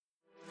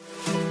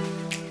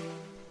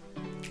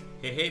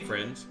Hey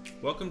friends,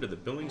 welcome to the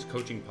Billings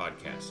Coaching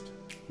Podcast.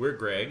 We're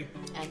Greg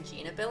and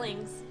Gina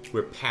Billings.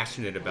 We're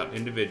passionate about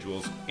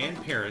individuals and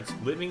parents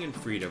living in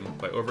freedom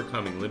by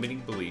overcoming limiting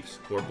beliefs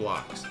or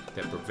blocks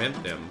that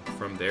prevent them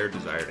from their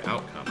desired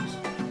outcomes.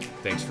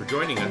 Thanks for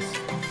joining us.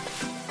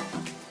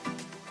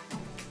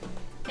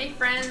 Hey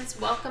friends,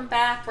 welcome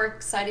back. We're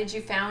excited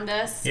you found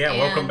us. Yeah,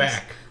 welcome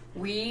back.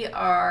 We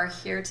are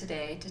here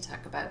today to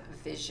talk about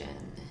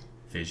vision.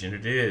 Vision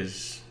it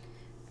is.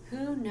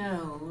 Who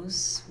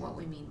knows what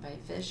we mean by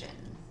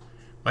vision?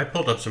 I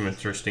pulled up some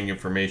interesting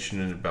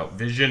information about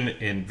vision,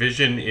 and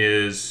vision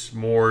is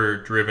more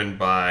driven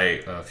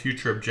by a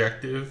future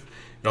objective.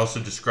 It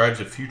also describes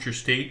a future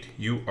state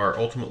you are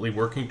ultimately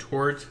working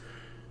towards,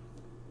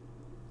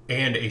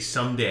 and a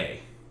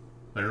someday.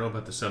 I don't know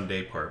about the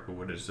someday part, but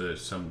what does the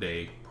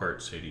someday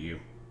part say to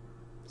you?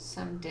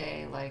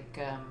 Someday, like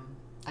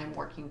I'm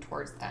working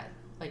towards that.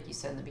 Like you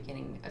said in the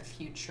beginning, a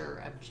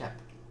future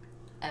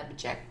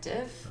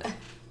objective.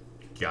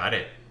 Got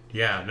it.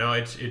 Yeah, no,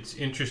 it's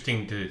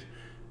interesting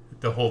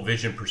the whole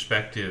vision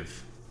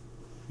perspective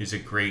is a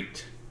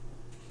great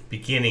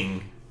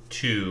beginning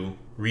to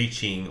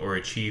reaching or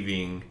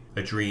achieving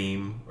a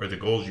dream or the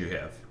goals you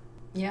have.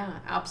 Yeah,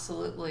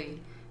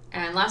 absolutely.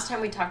 And last time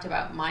we talked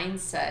about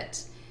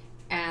mindset,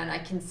 and I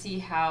can see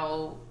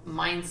how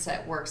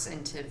mindset works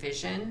into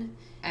vision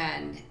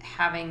and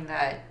having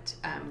that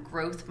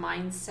growth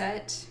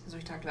mindset, because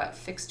we talked about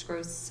fixed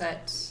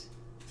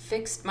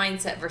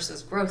mindset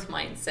versus growth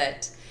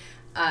mindset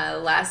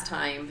last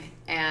time,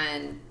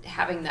 and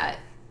having that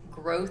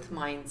growth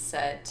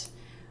mindset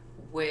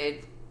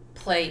would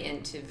play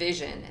into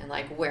vision and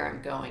like where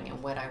I'm going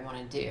and what I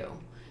want to do,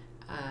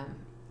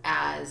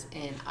 as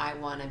in I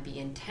want to be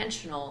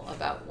intentional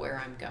about where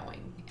I'm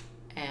going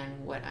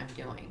and what I'm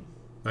doing.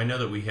 I know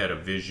that we had a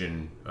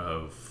vision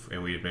of,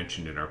 and we had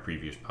mentioned in our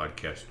previous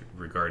podcast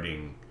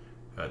regarding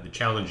the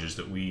challenges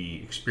that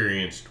we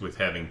experienced with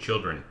having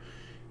children.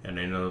 And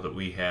I know that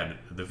we had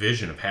the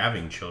vision of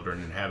having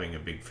children and having a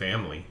big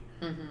family.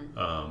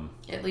 Mm-hmm.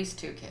 At least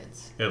 2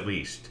 kids. At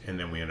least. And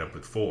then we end up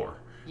with 4.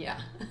 Yeah.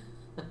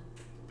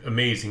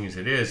 Amazing as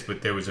it is,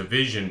 but there was a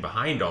vision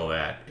behind all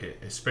that,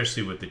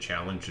 especially with the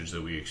challenges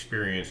that we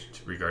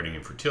experienced regarding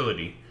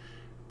infertility.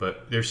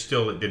 But there's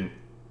still, it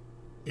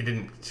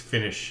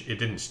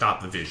didn't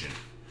stop the vision.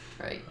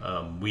 Right.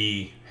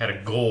 We had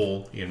a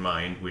goal in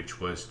mind,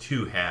 which was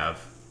to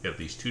have at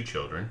least 2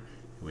 children.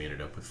 We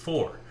ended up with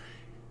 4.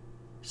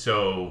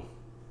 So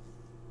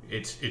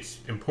it's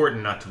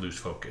important not to lose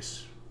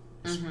focus.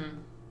 Mm-hmm.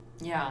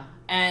 Yeah.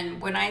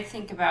 And when I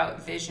think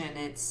about vision,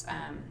 it's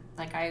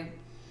like I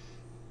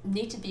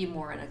need to be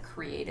more in a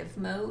creative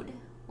mode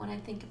when I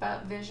think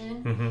about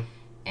vision. Mm-hmm.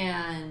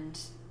 And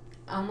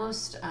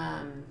almost,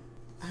 I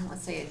don't want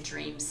to say a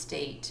dream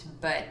state,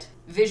 but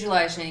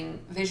visualizing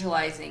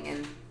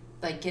and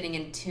like getting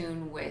in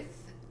tune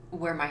with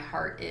where my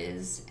heart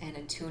is and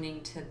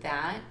attuning to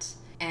that.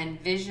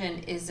 And vision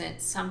isn't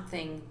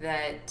something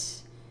that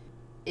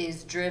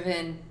is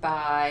driven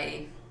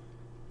by,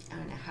 I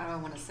don't know, how do I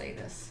want to say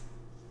this?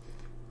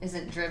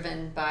 Isn't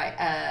driven by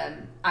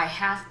I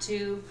have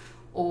to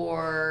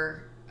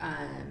or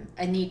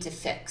a need to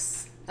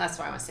fix. That's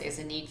what I want to say is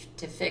a need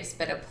to fix,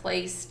 but a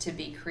place to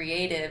be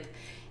creative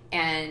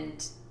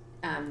and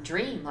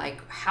dream.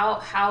 Like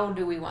how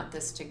do we want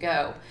this to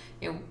go?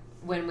 You know,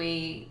 when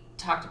we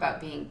talked about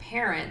being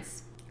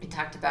parents, we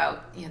talked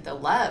about the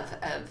love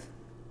of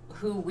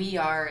who we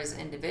are as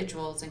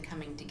individuals and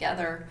coming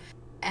together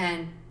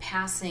and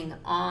passing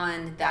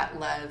on that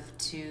love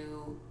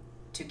to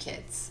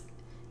kids,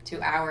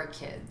 to our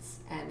kids,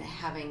 and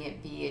having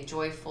it be a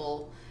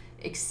joyful,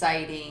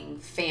 exciting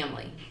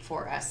family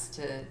for us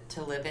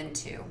to live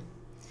into.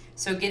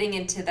 So getting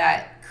into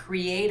that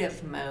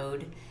creative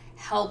mode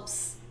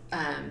helps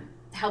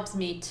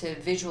me to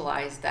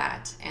visualize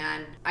that.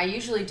 And I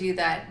usually do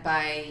that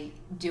by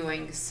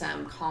doing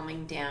some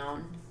calming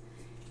down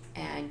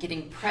and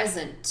getting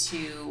present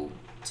to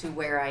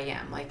where I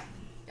am, like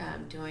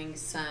doing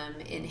some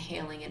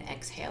inhaling and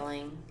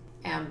exhaling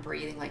and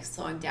breathing, like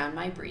slowing down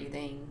my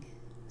breathing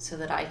so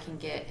that I can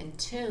get in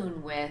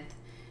tune with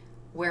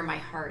where my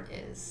heart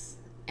is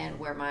and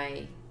where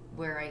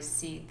I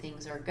see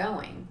things are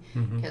going.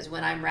 Mm-hmm. Because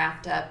when I'm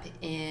wrapped up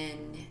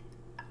in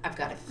I've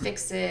got to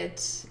fix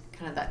it,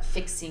 kind of that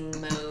fixing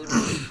mode,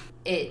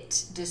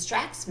 it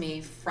distracts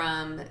me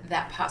from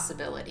that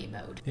possibility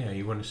mode. Yeah,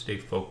 you want to stay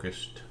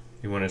focused.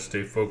 You want to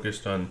stay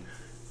focused on,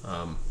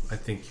 I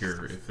think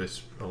if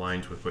this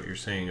aligns with what you're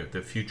saying,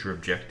 the future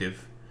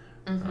objective,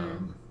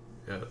 Mm-hmm.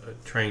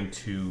 Trying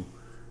to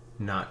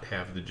not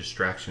have the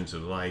distractions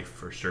of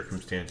life or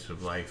circumstances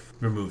of life,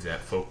 remove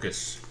that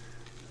focus.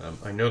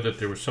 I know that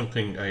there was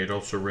something I had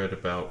also read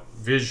about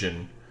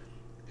vision,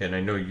 and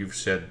I know you've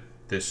said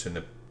this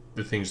in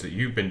the things that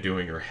you've been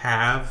doing, or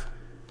have,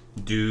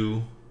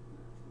 do,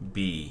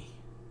 be.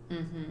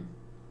 Mm-hmm.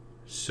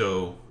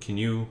 So can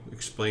you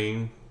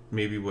explain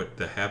maybe what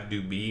the have,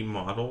 do, be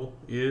model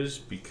is?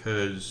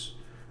 Because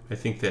I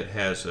think that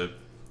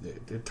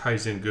it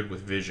ties in good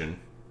with vision.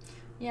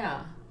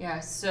 Yeah.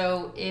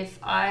 So if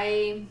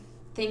I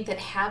think that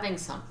having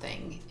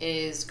something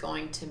is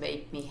going to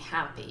make me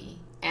happy,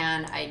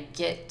 and I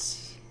get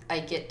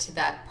to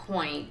that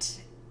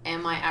point,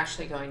 am I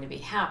actually going to be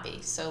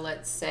happy? So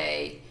let's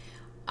say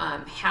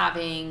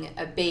having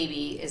a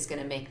baby is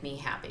going to make me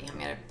happy. I'm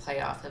going to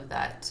play off of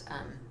that,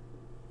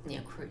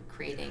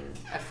 creating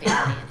a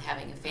family and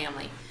having a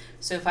family.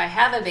 So if I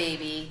have a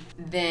baby,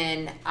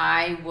 then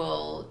I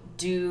will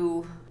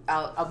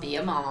I'll be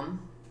a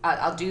mom.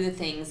 I'll do the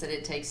things that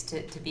it takes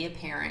to be a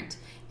parent,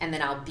 and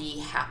then I'll be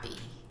happy.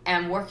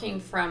 And working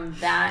from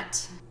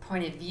that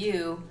point of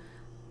view,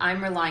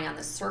 I'm relying on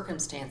the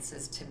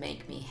circumstances to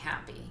make me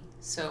happy.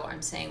 So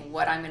I'm saying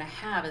what I'm going to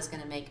have is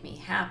going to make me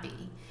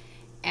happy.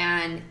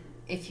 And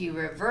if you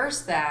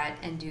reverse that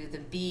and do the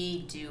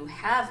be, do,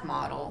 have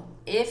model,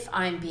 if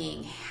I'm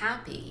being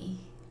happy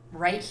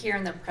right here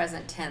in the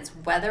present tense,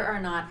 whether or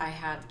not I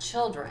have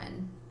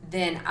children,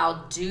 then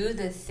I'll do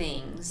the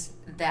things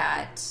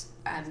that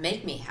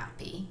make me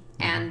happy,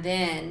 and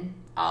then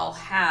I'll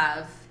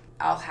have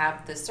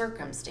the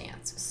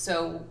circumstance.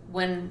 So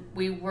when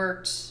we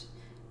worked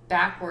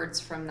backwards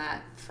from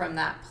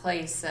that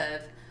place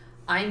of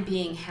I'm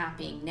being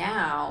happy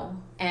now,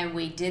 and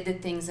we did the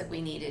things that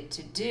we needed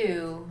to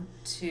do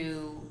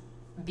to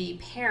be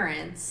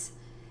parents,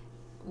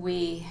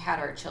 we had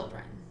our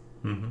children.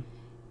 Mm-hmm.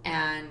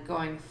 And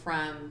going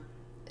from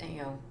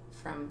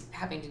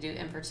having to do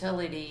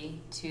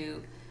infertility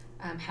to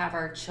have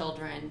our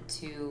children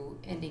to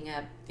ending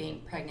up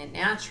being pregnant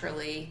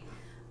naturally,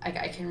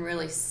 I can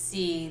really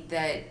see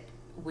that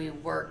we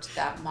worked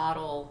that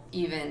model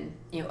even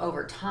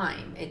over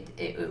time.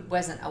 It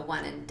wasn't a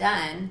one and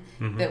done,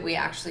 mm-hmm. but we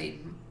actually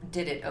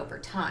did it over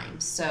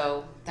time.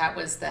 So that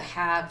was the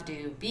have,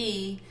 do,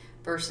 be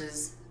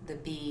versus the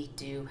be,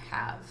 do,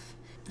 have.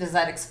 Does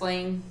that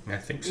explain? I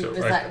think so.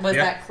 Was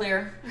that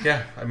clear?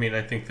 Yeah. I mean,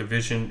 I think the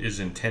vision is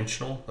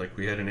intentional. Like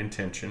we had an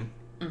intention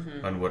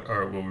mm-hmm. on what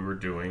we were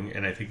doing,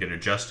 and I think it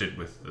adjusted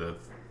with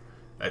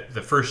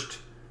the first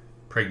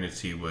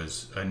pregnancy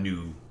was a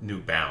new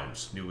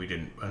bounds. We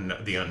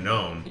didn't the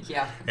unknown.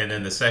 Yeah. And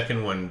then the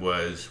second one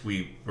was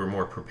we were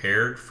more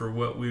prepared for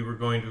what we were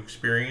going to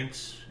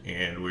experience,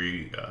 and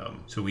we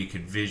so we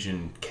could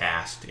vision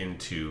cast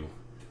into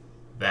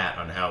that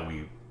on how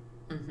we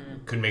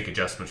mm-hmm. could make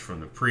adjustments from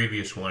the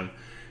previous one.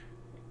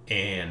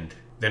 And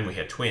then we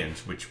had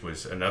twins, which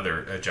was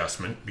another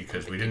adjustment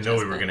because we didn't know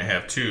we were going to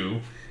have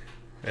two.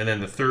 And then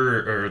the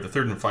third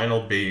and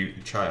final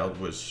baby child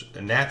was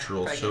a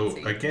natural.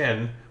 Pregnancy. So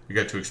again, we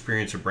got to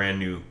experience a brand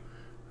new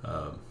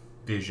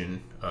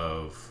vision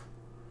of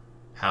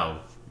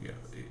how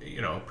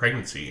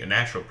pregnancy, a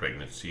natural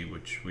pregnancy,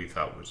 which we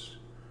thought was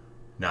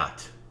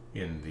not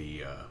in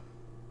the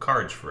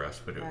cards for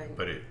us, but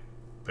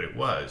it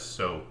was.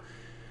 So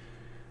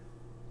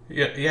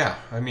yeah.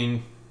 I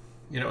mean,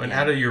 and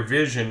out of your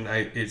vision,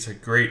 it's a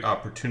great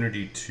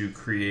opportunity to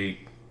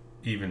create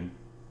even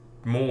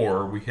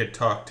more. We had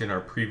talked in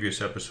our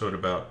previous episode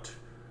about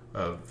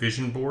a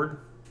vision board,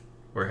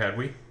 or had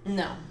we?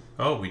 No.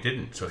 Oh, we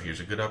didn't. So here's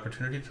a good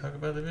opportunity to talk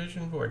about the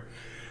vision board.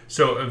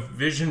 So a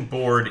vision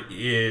board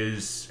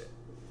is,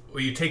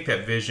 you take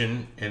that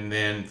vision and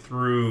then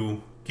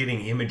through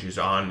getting images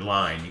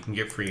online, you can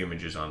get free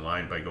images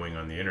online by going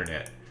on the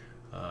internet.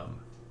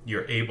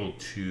 You're able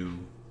to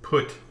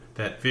put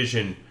that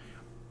vision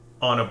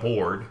on a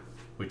board,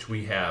 which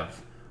we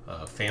have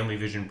a family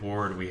vision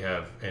board. We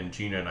have, and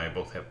Gina and I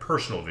both have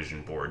personal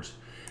vision boards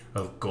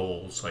of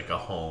goals, like a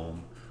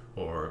home,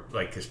 or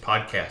like this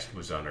podcast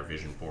was on our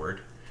vision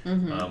board.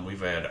 Mm-hmm.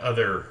 We've had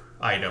other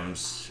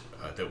items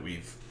that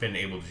we've been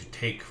able to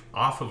take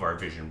off of our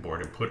vision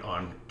board and put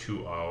on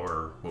to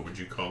our, what would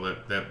you call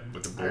it, that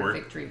with the board? Our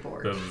victory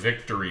board. The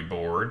victory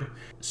board.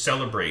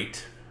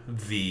 Celebrate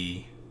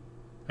the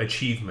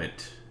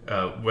achievement,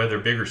 whether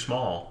big or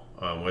small,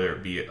 whether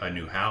it be a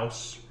new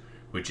house,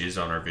 which is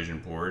on our vision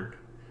board,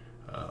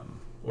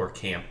 or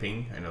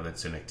camping. I know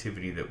that's an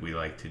activity that we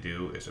like to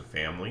do as a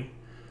family.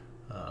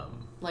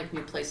 Like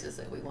new places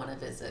that we want to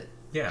visit.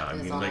 Yeah, I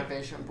mean, our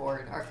vision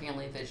board, our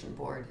family vision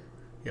board.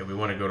 Yeah, we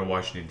want to go to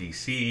Washington,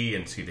 D.C.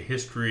 and see the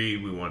history.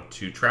 We want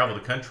to travel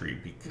the country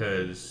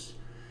because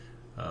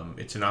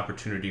it's an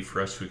opportunity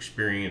for us to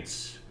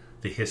experience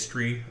the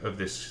history of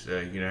this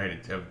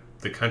of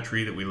the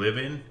country that we live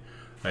in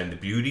and the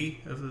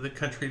beauty of the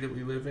country that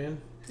we live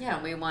in.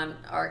 Yeah, we want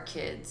our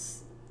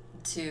kids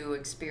to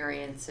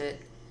experience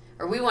it,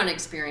 or we want to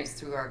experience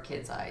through our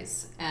kids'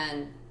 eyes.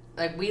 And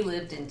like, we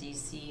lived in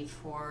D.C.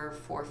 for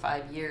 4 or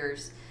 5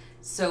 years,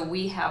 so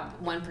we have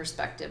one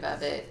perspective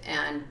of it,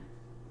 and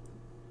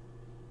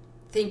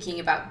thinking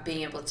about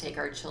being able to take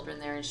our children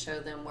there and show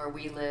them where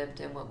we lived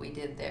and what we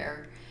did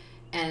there,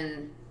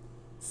 and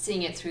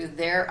seeing it through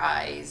their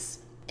eyes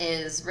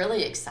is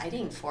really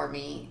exciting for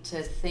me,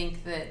 to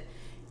think that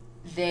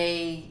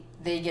they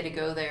get to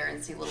go there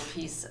and see a little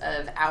piece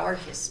of our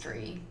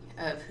history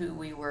of who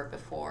we were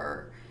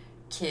before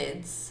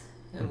kids,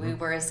 who we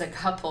were as a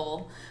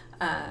couple,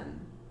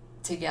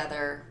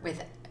 together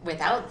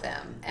without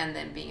them, and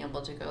then being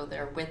able to go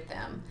there with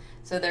them.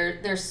 So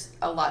there's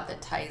a lot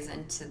that ties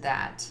into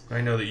that.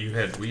 I know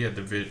that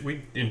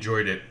we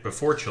enjoyed it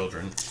before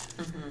children.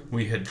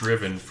 We had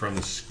driven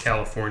from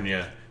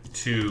California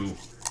to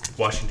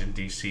Washington,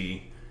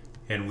 D.C.,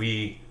 and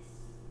we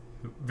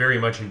very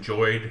much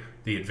enjoyed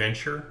the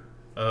adventure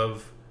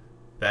of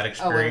that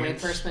experience. Oh, when we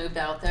first moved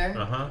out there?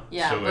 Uh-huh.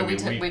 Yeah, so, but we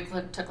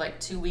took like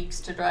 2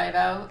 weeks to drive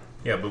out.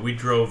 Yeah, but we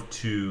drove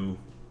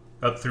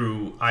up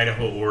through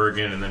Idaho,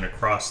 Oregon, and then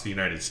across the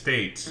United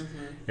States,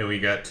 and we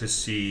got to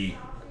see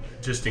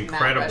just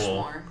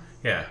incredible. Mount Rushmore.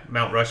 Yeah,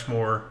 Mount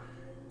Rushmore.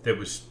 That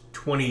was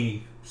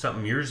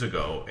 20-something years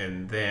ago,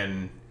 and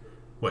then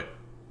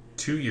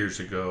 2 years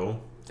ago?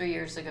 3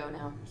 years ago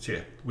now. So,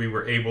 yeah, we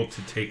were able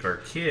to take our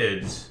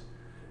kids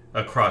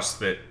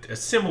across a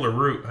similar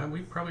route.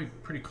 We probably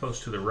pretty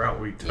close to the route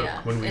we took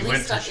when we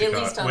went to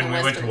Chicago, when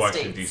we went to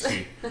Washington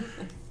D.C.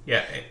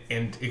 Yeah,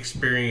 and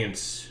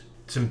experience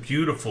some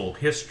beautiful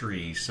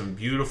history, some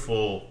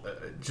beautiful,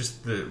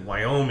 just the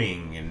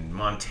Wyoming and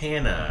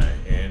Montana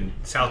and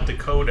South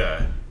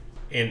Dakota,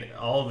 and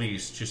all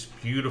these just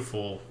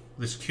beautiful.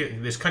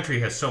 This country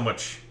has so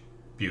much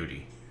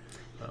beauty.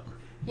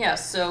 Yeah,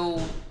 so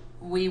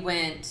we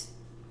went.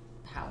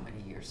 How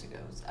many years ago?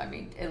 I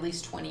mean, at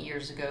least 20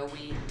 years ago.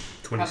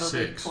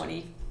 26.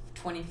 Probably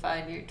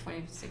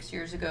 26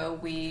 years ago,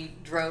 we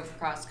drove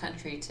cross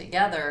country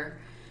together.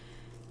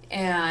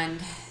 And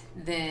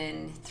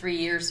then 3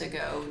 years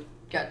ago,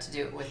 got to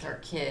do it with our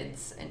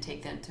kids and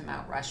take them to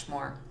Mount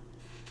Rushmore.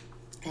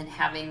 And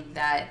having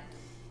that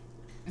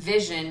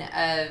vision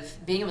of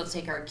being able to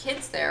take our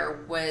kids there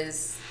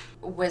was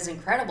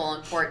incredible.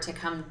 And for it to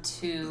come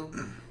to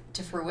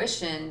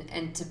fruition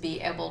and to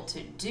be able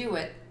to do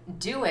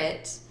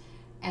it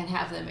and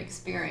have them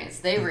experience.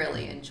 They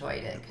really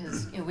enjoyed it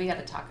because we got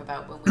to talk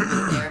about when we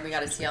were there. We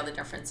got to see all the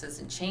differences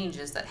and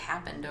changes that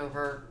happened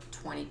over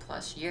 20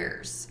 plus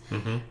years.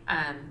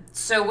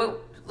 So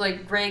what,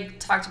 like Greg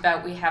talked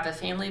about, we have a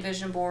family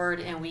vision board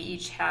and we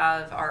each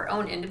have our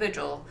own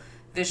individual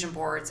vision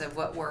boards of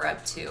what we're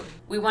up to.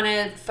 We want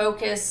to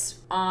focus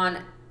on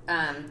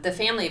the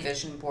family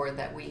vision board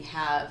that we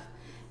have,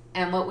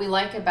 and what we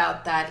like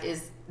about that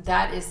is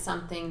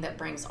something that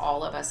brings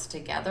all of us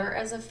together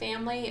as a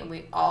family, and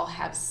we all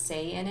have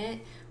say in it.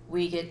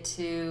 We get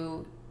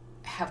to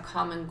have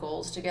common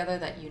goals together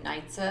that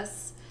unites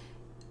us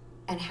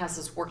and has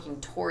us working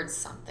towards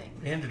something.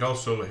 And it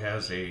also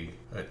has an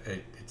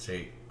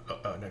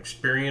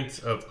experience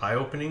of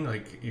eye-opening.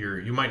 Like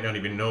you might not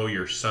even know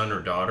your son or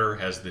daughter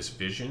has this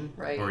vision,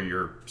 right, or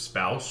your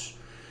spouse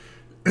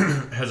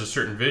has a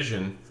certain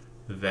vision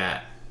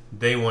that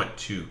they want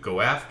to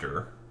go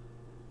after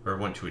or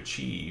want to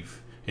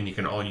achieve. And you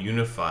can all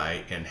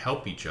unify and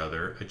help each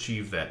other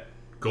achieve that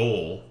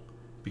goal,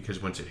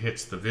 because once it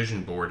hits the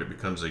vision board, it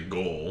becomes a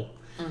goal.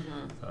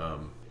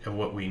 And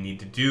what we need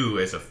to do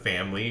as a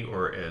family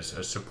or as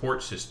a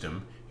support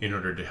system in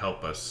order to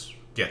help us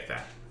get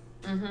that.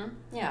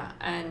 Yeah,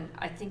 and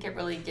I think it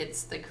really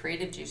gets the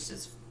creative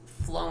juices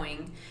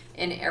flowing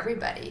in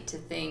everybody to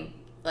think,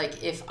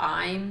 like, if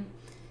I'm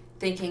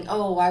thinking,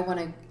 oh, I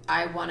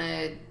want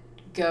to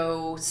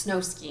go snow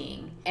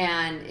skiing,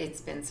 and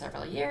it's been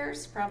several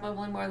years,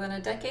 probably more than a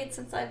decade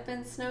since I've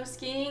been snow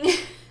skiing.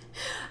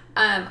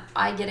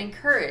 I get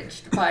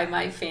encouraged by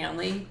my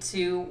family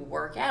to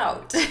work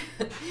out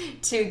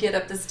to get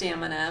up the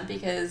stamina,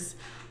 because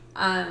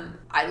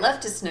I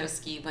left to snow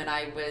ski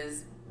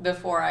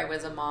before I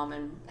was a mom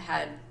and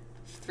had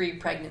 3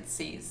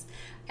 pregnancies,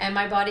 and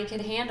my body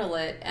could handle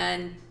it.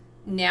 And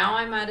now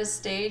I'm at a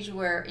stage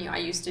where I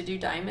used to do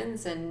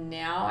diamonds, and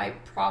now I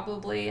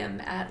probably am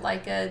at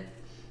like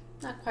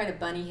not quite a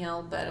bunny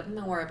hill, but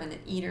more of an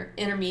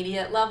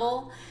intermediate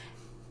level.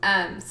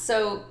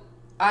 So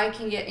I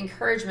can get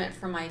encouragement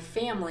from my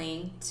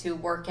family to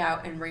work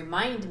out and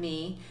remind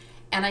me,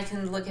 and I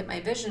can look at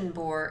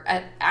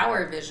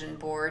our vision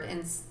board,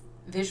 and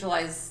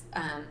visualize,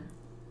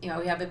 we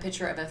have a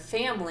picture of a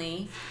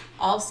family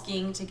all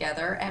skiing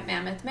together at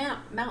Mammoth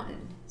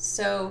Mountain.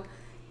 So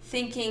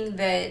thinking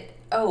that,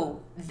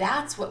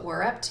 that's what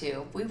we're up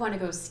to. We want to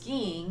go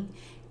skiing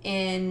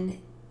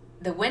in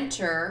the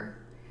winter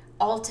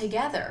all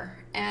together,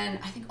 and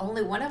I think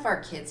only one of our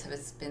kids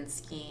has been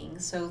skiing,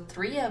 so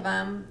 3 of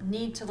them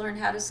need to learn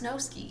how to snow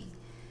ski.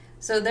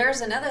 So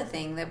there's another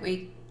thing that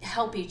we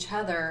help each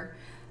other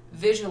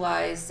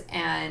visualize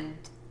and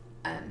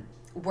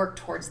work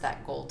towards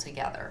that goal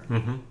together.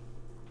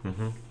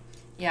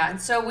 Yeah,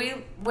 and so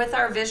with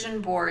our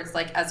vision boards,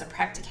 like as a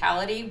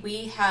practicality,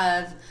 we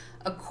have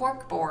a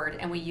cork board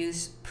and we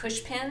use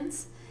push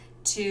pins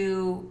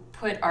to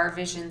put our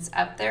visions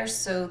up there,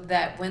 so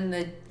that when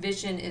the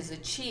vision is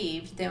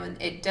achieved, then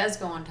it does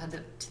go on to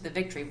the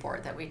victory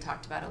board that we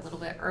talked about a little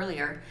bit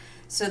earlier,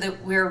 so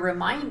that we're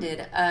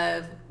reminded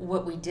of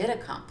what we did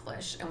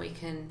accomplish, and we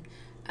can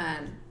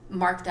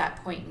mark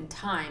that point in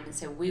time and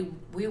say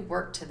we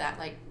worked to that,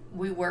 like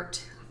we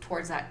worked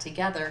towards that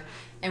together,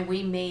 and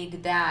we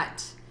made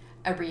that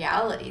a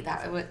reality.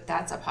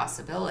 That's a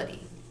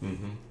possibility.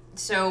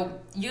 So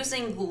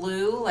using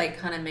glue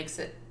kind of makes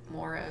it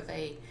more of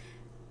a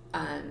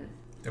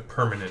A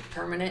permanent.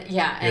 Permanent,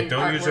 yeah. Yeah, And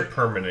don't use a artwork.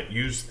 permanent.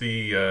 Use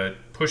the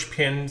push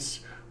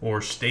pins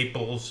or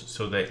staples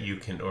so that you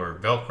can, or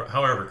Velcro,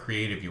 however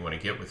creative you want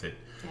to get with it,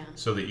 Yeah.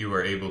 so that you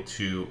are able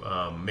to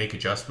make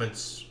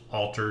adjustments,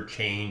 alter,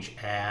 change,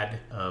 add,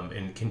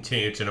 and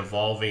continue. It's an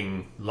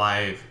evolving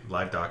live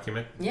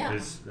document. Yeah.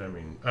 I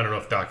mean, I don't know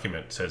if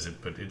document says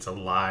it, but it's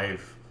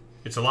alive.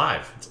 It's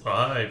alive. It's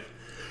alive.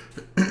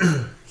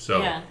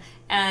 So. Yeah.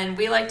 And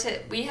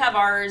we have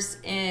ours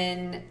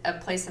in a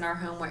place in our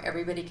home where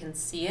everybody can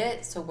see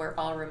it, so we're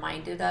all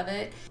reminded of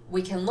it.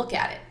 We can look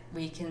at it.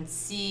 We can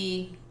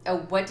see, oh,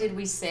 what did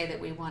we say that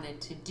we wanted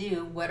to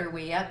do? What are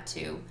we up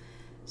to?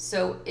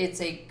 So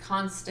it's a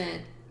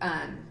constant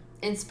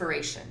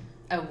inspiration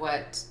of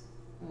where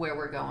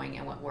we're going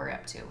and what we're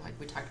up to. Like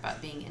we talked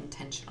about being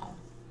intentional.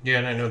 Yeah,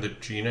 and I know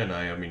that Gina and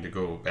I mean, to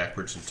go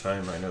backwards in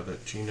time, I know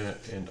that Gina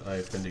and I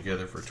have been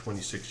together for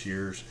 26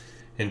 years.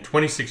 And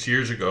 26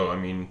 years ago, I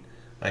mean,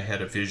 I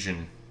had a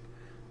vision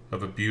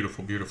of a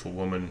beautiful, beautiful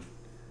woman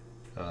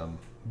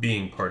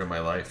being part of my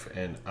life.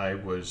 And I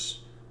was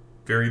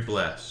very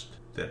blessed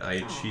that I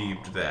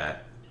achieved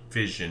that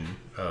vision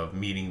of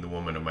meeting the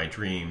woman of my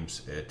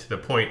dreams to the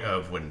point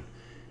of when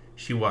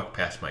she walked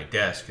past my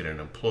desk at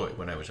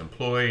when I was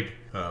employed.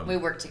 We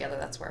worked together.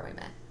 That's where we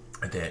met.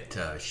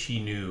 That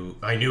she knew,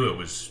 I knew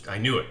it. I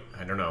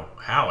don't know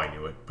how I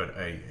knew it, but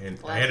I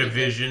had a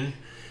vision.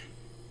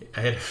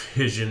 I had a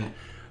vision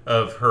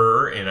of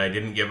her, and I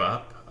didn't give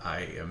up.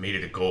 I made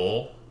it a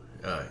goal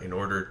in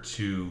order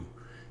to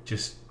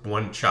just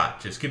one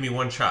shot. Just give me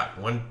one shot,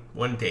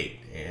 one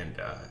date,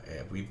 and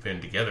we've been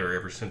together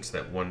ever since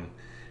that one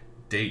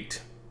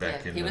date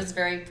back in. He was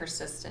very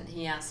persistent.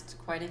 He asked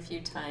quite a few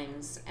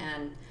times,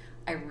 and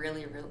I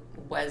really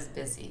was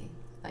busy.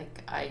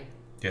 Like Yeah,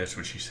 that's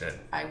what she said.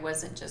 I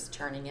wasn't just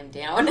turning him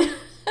down.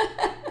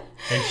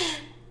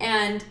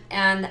 and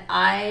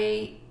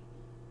I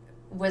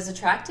was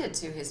attracted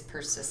to his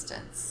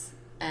persistence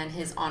and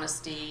his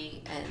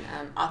honesty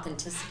and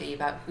authenticity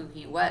about who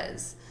he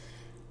was.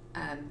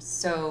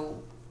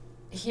 So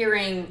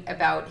hearing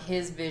about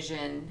his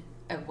vision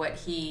of what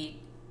he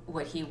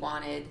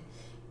wanted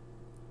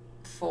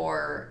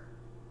for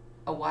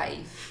a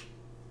wife,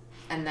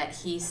 and that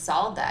he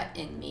saw that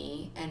in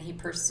me and he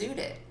pursued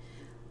it,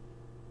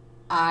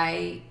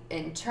 I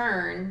in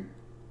turn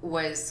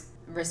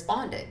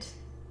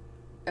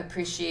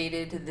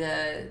appreciated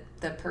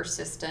the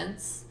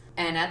persistence.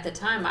 And at the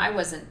time I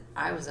wasn't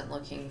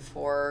looking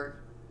for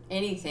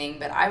anything,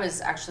 but I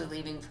was actually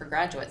leaving for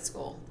graduate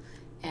school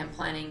and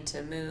planning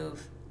to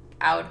move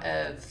out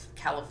of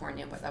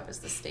California, but that was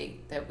the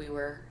state that we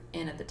were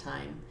in at the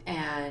time.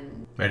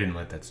 And I didn't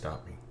let that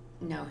stop me.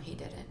 no, he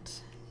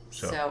didn't.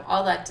 So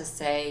all that to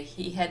say,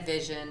 he had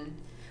vision.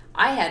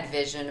 I had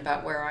vision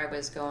about where I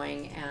was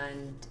going,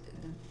 and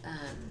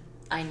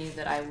I knew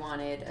that I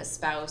wanted a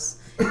spouse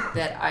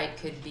that I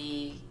could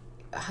be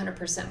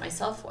 100%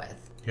 myself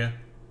with. Yeah.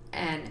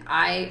 And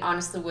I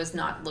honestly was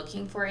not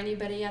looking for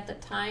anybody at the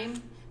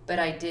time, but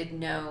I did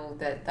know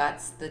that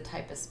that's the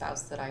type of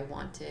spouse that I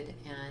wanted,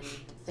 and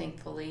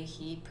thankfully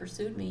he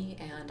pursued me,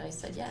 and I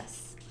said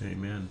yes.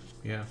 Amen.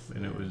 Yeah,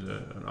 and it was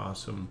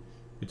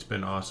it's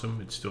been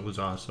awesome. It still is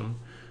awesome.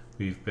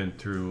 We've been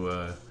through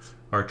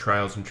our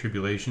trials and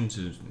tribulations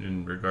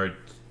in regard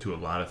to a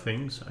lot of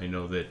things. I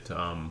know that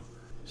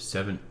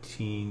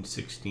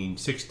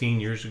 16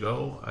 years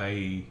ago,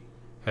 I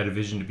had a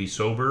vision to be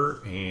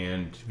sober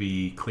and to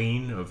be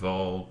clean of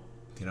all,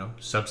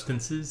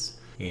 substances.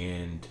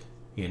 And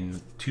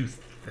in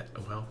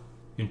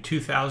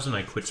 2000,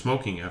 I quit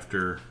smoking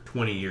after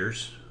 20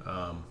 years.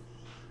 I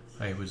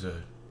was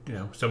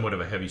somewhat of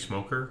a heavy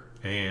smoker,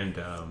 and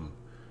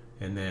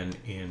then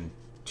in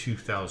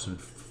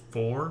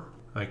 2004,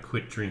 I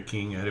quit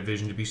drinking. I had a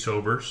vision to be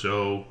sober,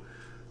 so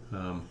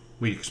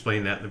we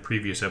explained that in the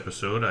previous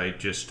episode. I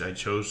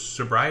chose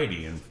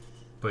sobriety, and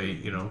by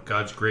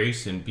God's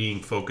grace and being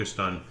focused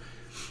on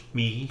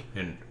me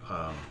and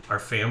our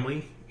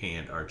family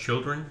and our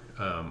children,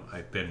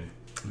 I've been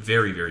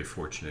very, very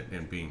fortunate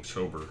in being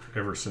sober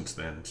ever since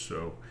then.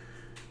 So,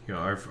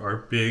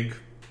 our big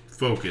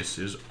focus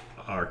is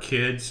our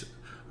kids,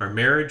 our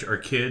marriage, our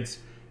kids,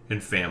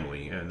 and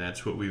family, and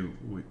that's what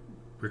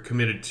we're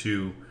committed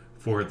to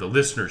for the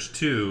listeners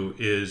too,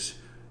 is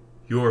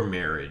your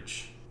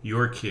marriage,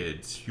 your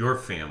kids, your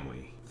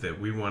family, that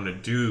we want to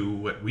do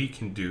what we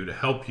can do to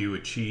help you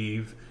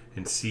achieve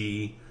and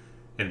see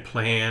and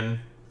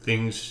plan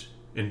things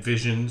and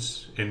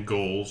visions and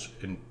goals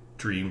and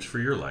dreams for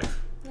your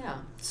life. Yeah.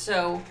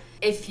 So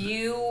if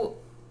you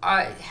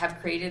have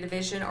created a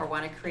vision or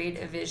want to create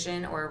a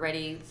vision or are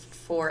ready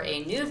for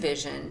a new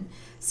vision,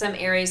 some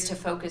areas to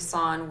focus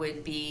on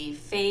would be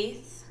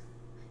faith,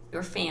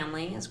 your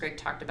family, as Greg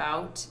talked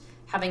about,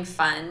 having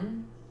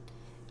fun,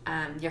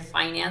 your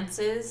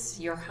finances,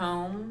 your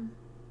home,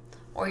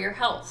 or your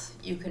health.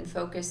 You can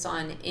focus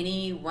on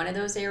any one of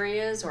those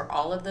areas or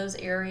all of those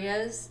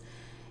areas.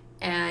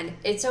 And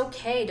it's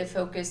okay to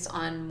focus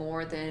on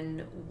more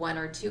than one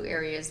or two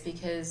areas,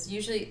 because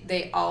usually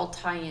they all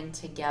tie in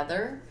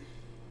together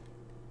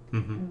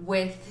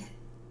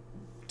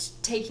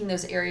taking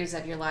those areas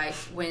of your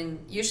life,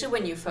 usually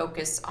when you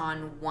focus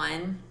on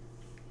one,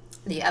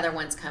 the other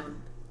ones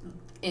come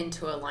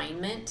into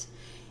alignment.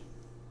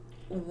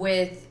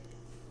 With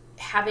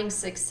having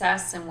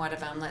success in one of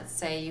them, let's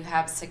say you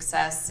have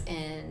success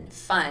in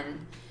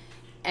fun,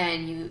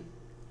 and you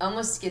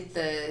almost get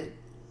the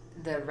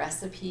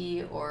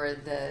recipe or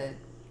the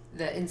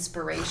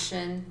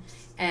inspiration,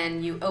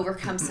 and you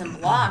overcome some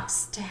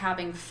blocks to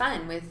having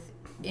fun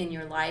in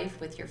your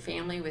life, with your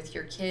family, with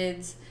your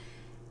kids,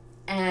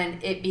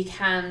 and it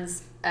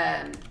becomes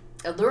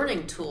a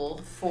learning tool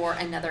for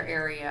another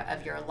area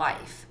of your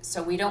life.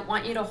 So we don't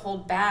want you to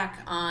hold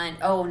back on,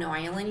 oh no,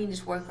 I only need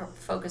to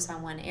focus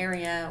on one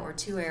area or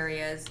two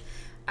areas.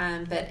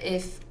 But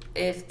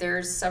if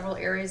there's several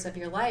areas of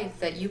your life,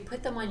 that you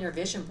put them on your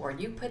vision board,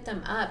 you put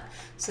them up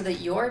so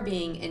that you're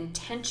being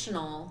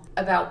intentional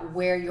about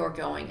where you're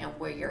going and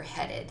where you're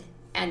headed.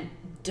 And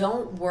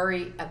don't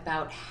worry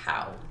about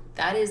how.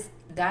 That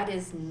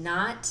is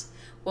not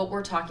what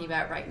we're talking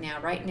about right now.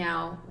 Right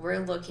now, we're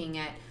looking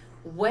at,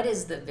 what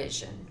is the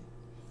vision?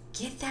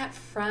 Get that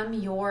from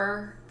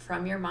your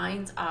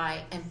mind's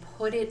eye and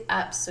put it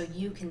up so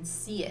you can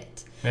see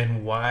it.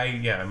 And why?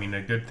 Yeah, I mean,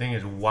 a good thing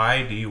is,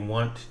 why do you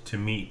want to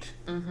meet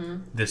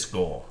this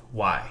goal?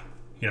 Why?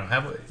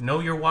 Know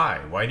your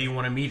why. Why do you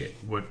want to meet it?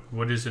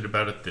 What is it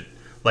about it that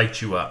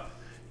lights you up?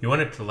 You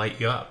want it to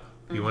light you up.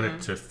 You want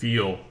it to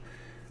feel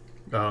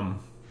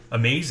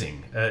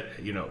amazing.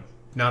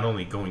 Not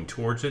only going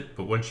towards it,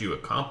 but once you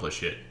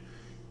accomplish it,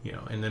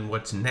 and then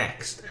what's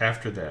next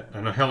after that.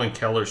 I know Helen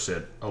Keller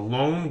said,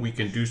 alone we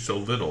can do so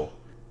little,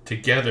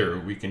 together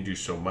we can do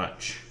so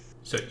much.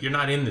 So you're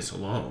not in this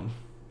alone.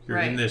 You're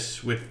in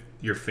this with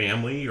your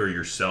family or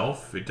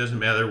yourself. It doesn't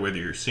matter whether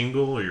you're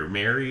single or you're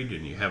married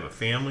and you have a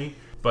family,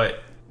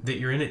 but that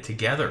you're in it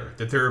together,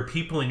 that there are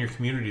people in your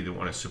community that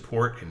want to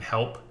support and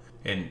help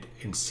and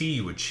see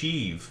you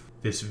achieve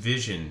this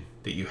vision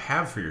that you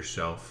have for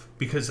yourself.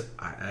 Because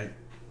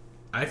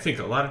I think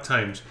a lot of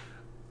times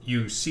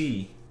you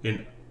see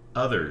in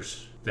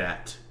others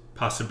that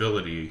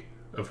possibility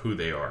of who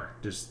they are.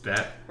 Just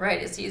that. Right.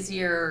 It's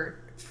easier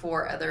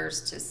for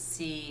others to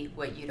see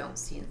what you don't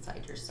see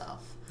inside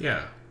yourself.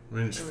 Yeah.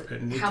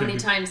 How many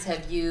times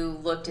have you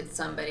looked at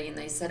somebody and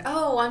they said,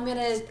 "Oh, I'm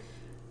gonna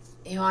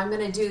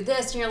do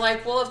this," and you're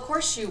like, "Well, of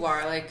course you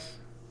are." Like,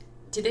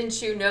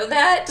 didn't you know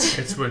that?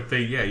 It's what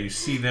you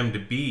see them to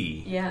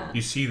be. Yeah.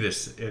 You see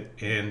this,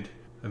 and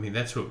I mean,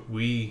 that's what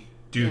we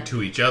do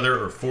to each other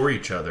or for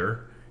each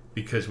other,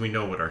 because we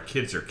know what our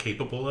kids are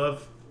capable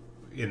of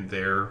in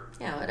their...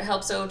 Yeah, it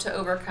helps to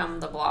overcome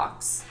the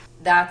blocks.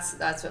 That's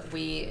what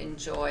we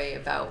enjoy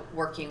about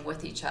working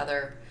with each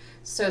other.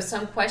 So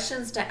some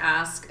questions to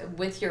ask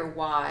with your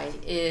why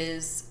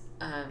is,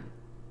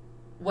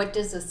 what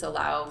does this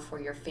allow for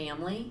your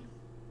family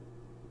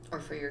or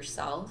for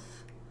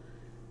yourself?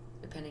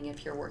 Depending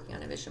if you're working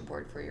on a vision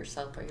board for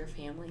yourself or your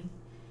family.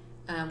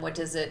 What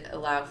does it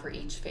allow for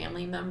each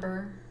family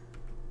member?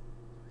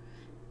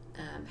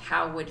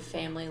 How would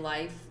family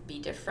life be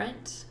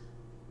different?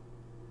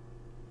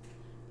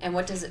 And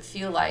what does it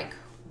feel like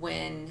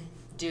when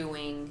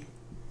doing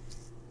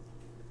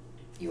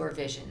your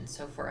vision?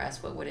 So for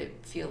us, what would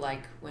it feel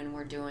like when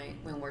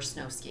we're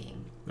snow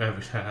skiing?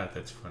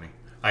 That's funny.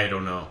 I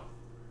don't know.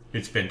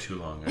 It's been too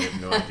long. I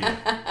have no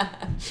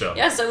idea.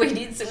 So we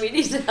need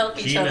to help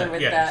each other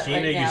with that.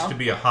 Gina right now. used to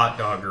be a hot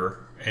dogger,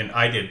 and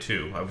I did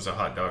too. I was a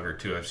hot dogger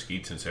too. I've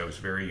skied since I was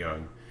very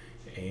young,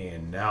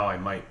 and now I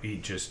might be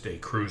just a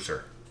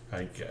cruiser.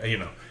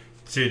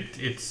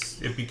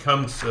 It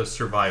becomes a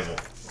survival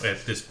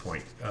at this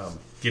point.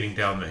 Getting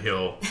down the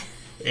hill,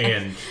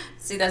 and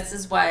see, this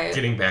is why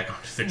getting back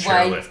onto the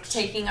chairlift.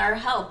 Taking our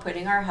health,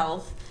 putting our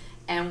health,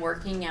 and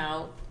working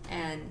out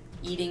and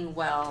eating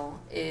well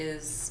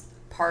is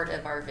part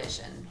of our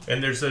vision.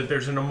 And there's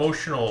an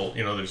emotional,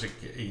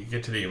 you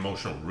get to the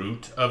emotional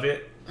root of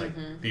it, like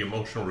the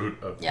emotional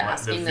root of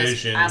the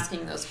vision.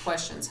 Asking those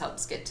questions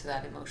helps get to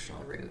that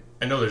emotional root.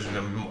 I know there's an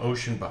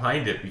emotion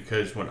behind it,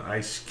 because when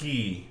I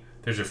ski,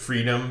 there's a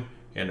freedom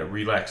and a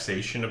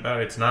relaxation about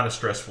it. It's not a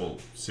stressful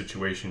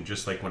situation,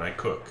 just like when I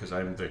cook, because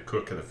I'm the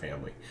cook of the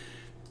family.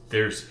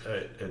 There's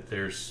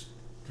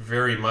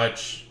very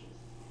much,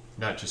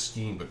 not just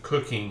skiing, but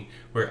cooking,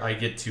 where I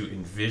get to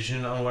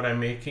envision on what I'm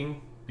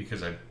making,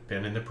 because I've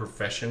been in the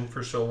profession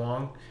for so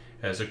long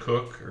as a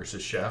cook or as a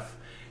chef,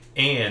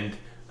 and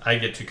I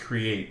get to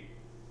create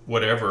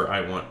whatever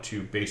I want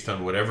to based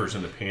on whatever's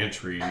in the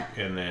pantry,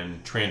 and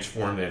then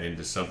transform that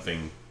into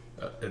something.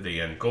 The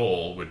end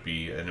goal would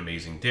be an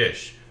amazing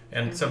dish,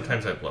 and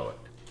sometimes I blow it,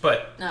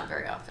 but not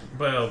very often.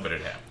 Well, but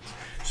it happens.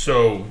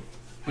 So,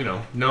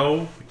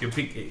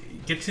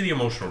 get to the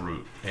emotional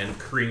root and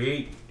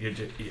create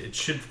it. It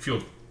should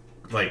feel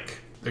like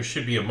there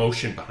should be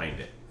emotion behind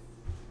it,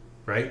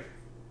 right?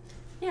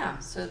 Yeah,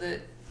 so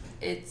that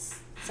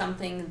it's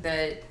something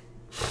that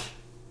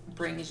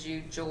brings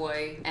you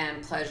joy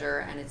and pleasure,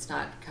 and it's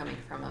not coming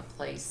from a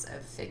place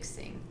of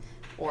fixing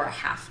or a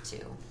have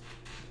to,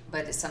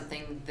 but it's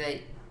something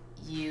that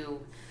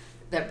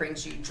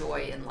brings you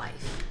joy in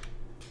life.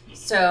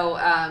 So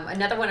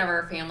another one of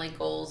our family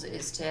goals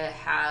is to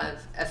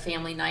have a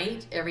family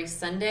night every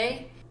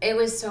Sunday. It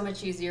was so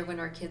much easier when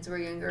our kids were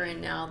younger,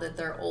 and now that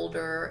they're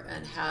older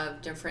and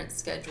have different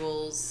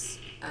schedules,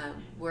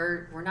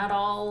 we're not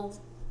all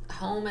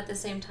home at the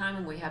same time,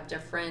 and we have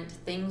different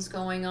things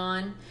going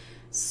on.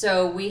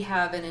 So we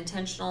have an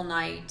intentional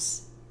night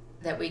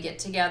that we get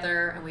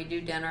together and we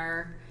do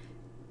dinner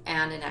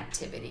and an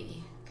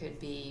activity. Could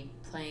be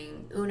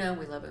playing Uno.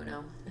 We love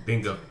Uno.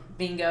 Bingo.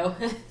 Bingo.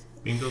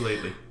 Bingo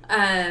lately.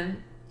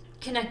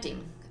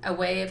 Connecting, a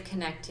way of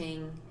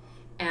connecting,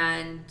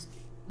 and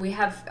we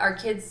have our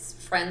kids'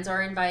 friends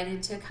are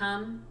invited to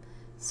come.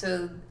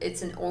 So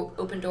it's an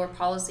open door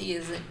policy.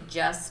 Isn't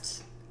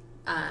just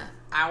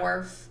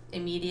our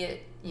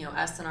immediate,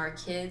 us and our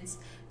kids,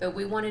 but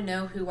we want to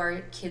know who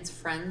our kids'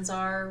 friends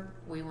are.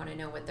 We want to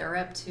know what they're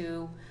up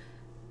to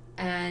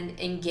and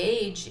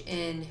engage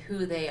in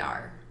who they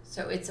are.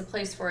 So it's a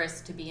place for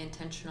us to be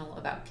intentional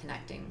about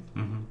connecting.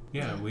 Mm-hmm.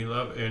 Yeah, we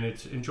love, and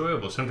it's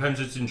enjoyable. Sometimes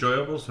it's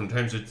enjoyable.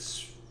 Sometimes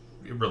it's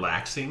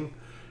relaxing.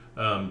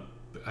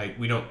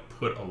 We don't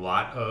put a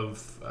lot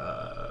of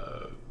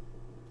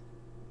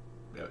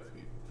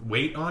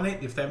weight on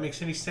it, if that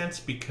makes any sense,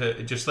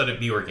 because just let it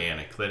be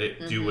organic. Let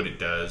it do what it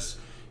does.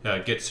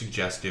 Get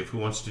suggestive. Who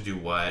wants to do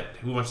what?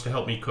 Who wants to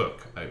help me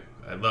cook? I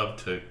love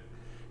to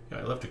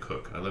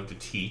cook. I love to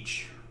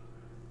teach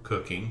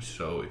cooking,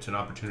 so it's an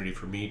opportunity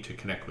for me to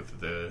connect with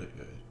the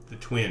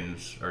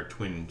twins. Our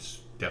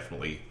twins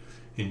definitely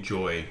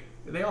enjoy.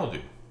 They all do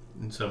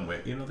in some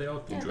way. They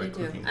all enjoy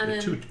cooking. And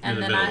the two in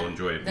the middle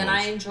enjoy it Then most.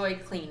 I enjoy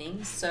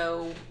cleaning,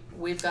 so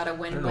we've got a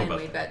win-win.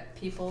 We've got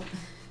people.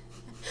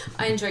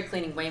 I enjoy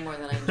cleaning way more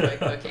than I enjoy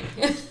cooking.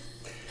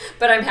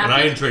 But I'm happy. And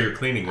I enjoy your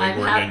cleaning way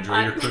more than I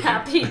enjoy your cooking. I'm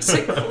happy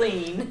to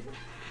clean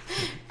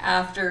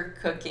after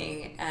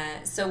cooking.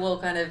 So we'll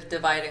kind of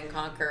divide and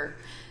conquer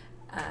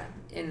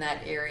in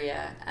that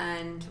area.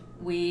 And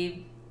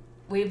we've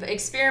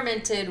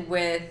experimented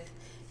with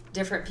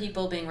different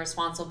people being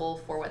responsible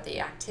for what the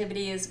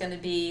activity is going to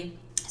be.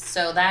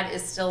 So that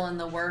is still in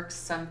the works.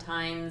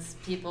 Sometimes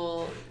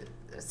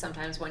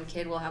one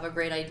kid will have a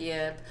great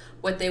idea of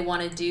what they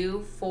want to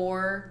do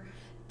for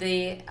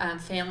the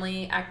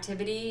family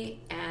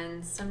activity,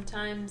 and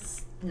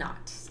sometimes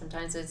not.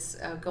 Sometimes it's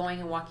going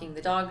and walking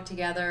the dog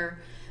together.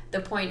 The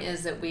point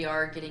is that we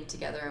are getting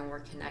together and we're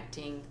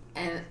connecting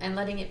and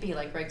letting it be,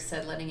 like Greg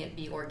said, letting it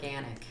be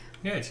organic.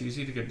 Yeah, it's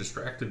easy to get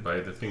distracted by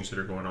the things that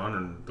are going on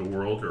in the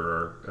world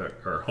or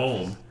our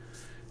home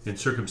and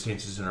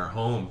circumstances in our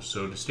home.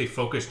 So to stay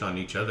focused on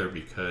each other,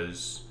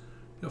 because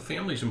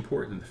family is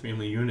important. The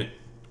family unit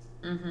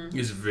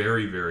is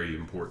very, very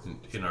important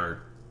in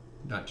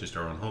not just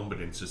our own home,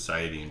 but in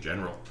society in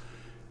general.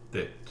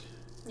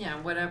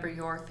 Whatever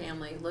your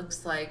family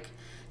looks like,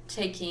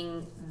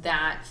 taking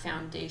that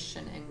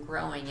foundation and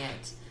growing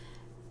it.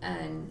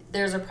 And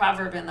there's a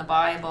proverb in the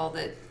Bible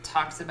that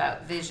talks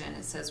about vision.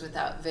 It says,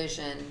 without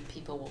vision,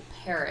 people will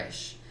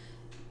perish.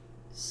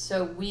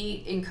 So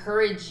we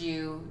encourage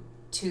you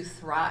to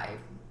thrive.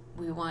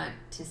 We want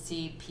to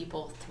see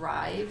people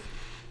thrive.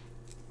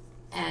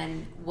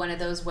 And one of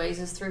those ways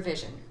is through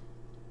vision.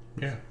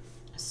 Yeah.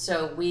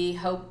 So we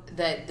hope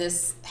that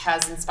this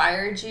has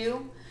inspired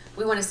you.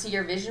 We want to see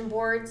your vision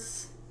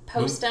boards.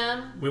 Post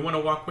them. We want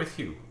to walk with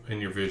you in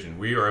your vision.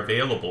 We are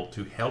available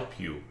to help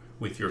you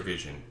with your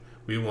vision.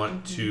 We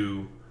want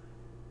to,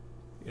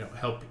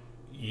 help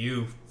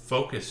you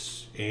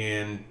focus,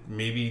 and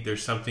maybe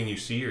there's something you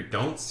see or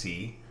don't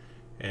see,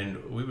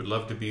 and we would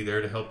love to be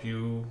there to help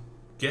you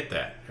get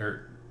that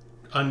or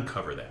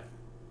uncover that.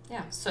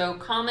 Yeah. So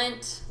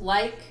comment,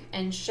 like,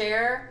 and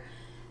share,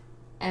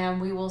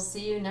 and we will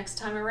see you next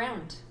time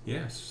around.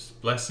 Yes.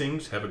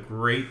 Blessings. Have a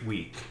great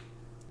week.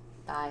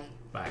 Bye.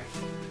 Bye.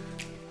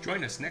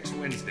 Join us next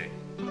Wednesday.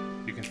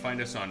 You can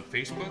find us on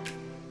Facebook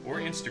or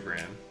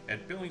Instagram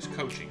at Billings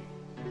Coaching.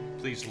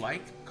 Please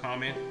like,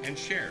 comment, and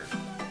share.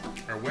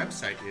 Our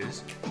website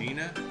is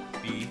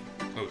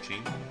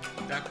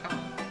GinaBCoaching.com.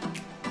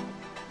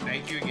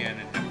 Thank you again,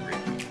 and have a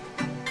great week.